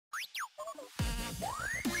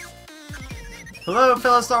Hello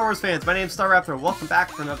fellow Star Wars fans, my name is Star Raptor. Welcome back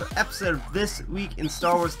for another episode of This Week in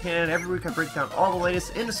Star Wars Canon. Every week I break down all the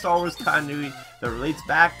latest in the Star Wars continuity that relates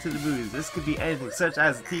back to the movies. This could be anything such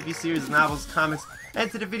as the TV series, novels, comics, and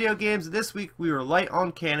to the video games. This week we were light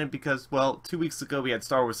on canon because, well, 2 weeks ago we had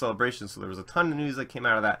Star Wars Celebration, so there was a ton of news that came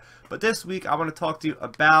out of that. But this week I want to talk to you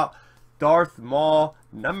about Darth Maul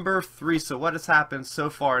number 3. So what has happened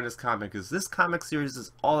so far in this comic is this comic series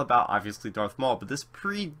is all about obviously Darth Maul, but this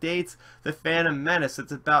predates the Phantom Menace.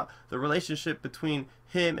 It's about the relationship between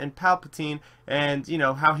him and Palpatine, and you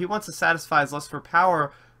know how he wants to satisfy his lust for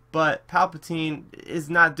power, but Palpatine is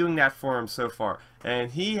not doing that for him so far.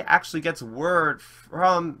 And he actually gets word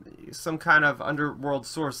from some kind of underworld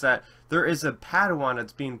source that there is a Padawan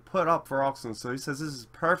that's being put up for auction. So he says this is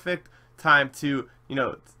perfect time to, you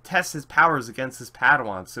know, test his powers against his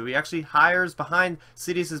Padawan. So he actually hires behind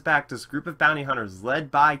Sidious's back this group of bounty hunters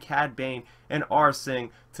led by Cad Bane and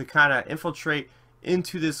Singh to kind of infiltrate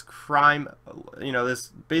into this crime, you know, this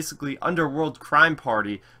basically underworld crime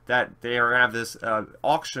party that they are gonna have this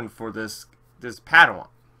auction for this Padawan.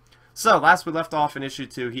 So last we left off in issue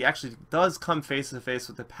 2, he actually does come face to face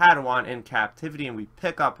with the Padawan in captivity, and we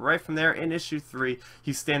pick up right from there in issue 3.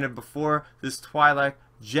 He's standing before this Twi'lek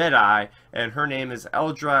Jedi, and her name is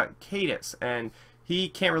Eldra Cadis, and he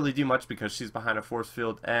can't really do much because she's behind a force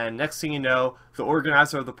field. And next thing you know, the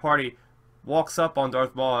organizer of the party walks up on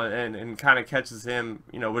Darth Maul and kind of catches him,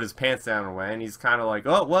 you know, with his pants down away, and he's kind of like,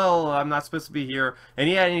 oh well, I'm not supposed to be here, and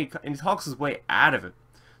he talks his way out of it.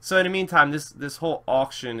 So in the meantime, this whole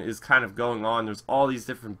auction is kind of going on. There's all these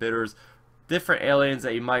different bidders, different aliens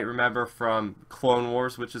that you might remember from Clone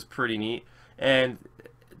Wars, which is pretty neat. And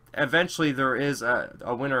eventually there is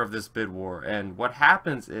a winner of this bid war, and what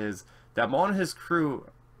happens is that Maul and his crew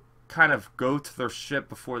kind of go to their ship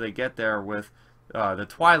before they get there with the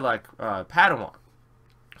Twi'lek Padawan.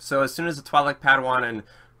 So as soon as the Twi'lek Padawan and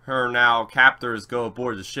her now captors go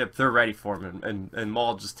aboard the ship, they're ready for him, and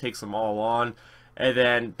Maul just takes them all on. And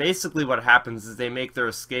then basically what happens is they make their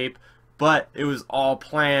escape, but it was all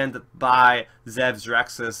planned by Zev's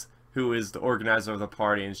Rexus, who is the organizer of the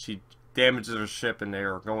party, and she damages her ship and they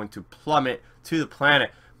are going to plummet to the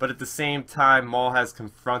planet. But at the same time, Maul has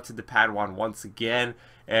confronted the Padawan once again,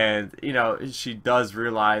 and you know, she does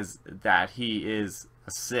realize that he is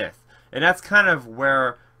a Sith. And that's kind of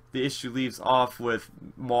where the issue leaves off, with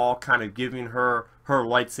Maul kind of giving her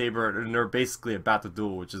lightsaber, and they're basically about to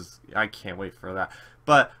duel, which is, I can't wait for that.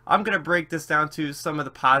 But I'm going to break this down to some of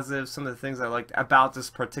the positives, some of the things I liked about this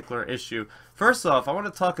particular issue. First off, I want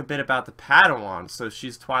to talk a bit about the Padawan. So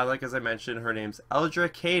she's Twi'lek, as I mentioned. Her name's Eldra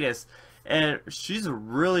Cadis, and she's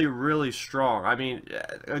really, really strong. I mean,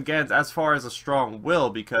 again, as far as a strong will,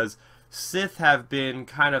 because Sith have been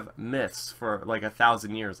kind of myths for like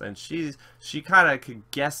 1,000 years, and she kind of could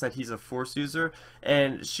guess that he's a Force user,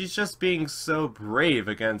 and she's just being so brave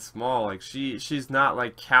against Maul. Like she's not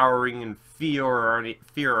like cowering in fear or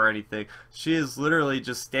anything. She is literally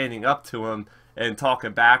just standing up to him and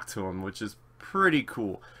talking back to him, which is pretty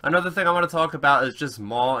cool. Another thing I want to talk about is just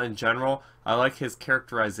Maul in general. I like his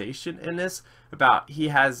characterization in this, about he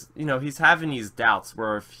has, you know, he's having these doubts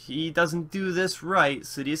where if he doesn't do this right,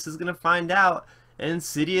 Sidious is going to find out, and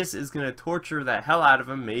Sidious is going to torture the hell out of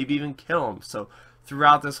him, maybe even kill him. So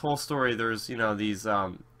throughout this whole story, there's, you know, these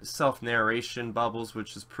self-narration bubbles,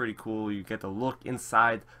 which is pretty cool. You get to look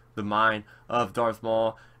inside the mind of Darth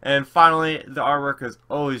Maul. And finally, the artwork is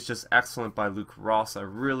always just excellent by Luke Ross. I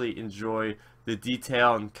really enjoy the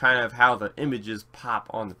detail and kind of how the images pop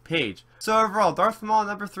on the page. So overall, Darth Maul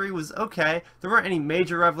number 3 was okay. There weren't any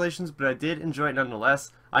major revelations, but I did enjoy it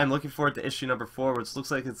nonetheless. I'm looking forward to issue number 4, which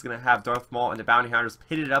looks like it's going to have Darth Maul and the bounty hunters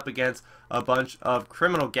pitted up against a bunch of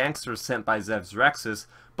criminal gangsters sent by Zev's Rexus.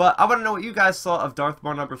 But I want to know what you guys thought of Darth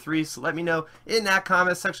Maul number 3, so let me know in that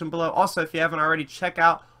comment section below. Also, if you haven't already, check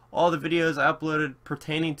out all the videos I uploaded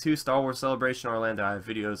pertaining to Star Wars Celebration Orlando. I have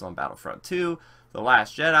videos on Battlefront 2, The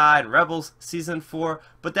Last Jedi, and Rebels Season 4.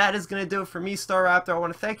 But that is going to do it for me, Star Raptor. I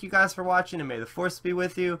want to thank you guys for watching, and may the Force be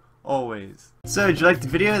with you always. So, did you like the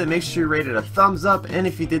video? Then make sure you rate it a thumbs up, and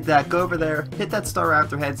if you did that, go over there, hit that Star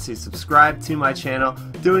Raptor head to subscribe to my channel.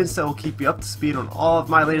 Doing so will keep you up to speed on all of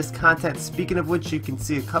my latest content, speaking of which, you can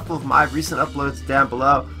see a couple of my recent uploads down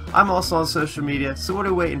below. I'm also on social media, so what are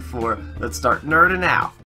you waiting for? Let's start nerding out.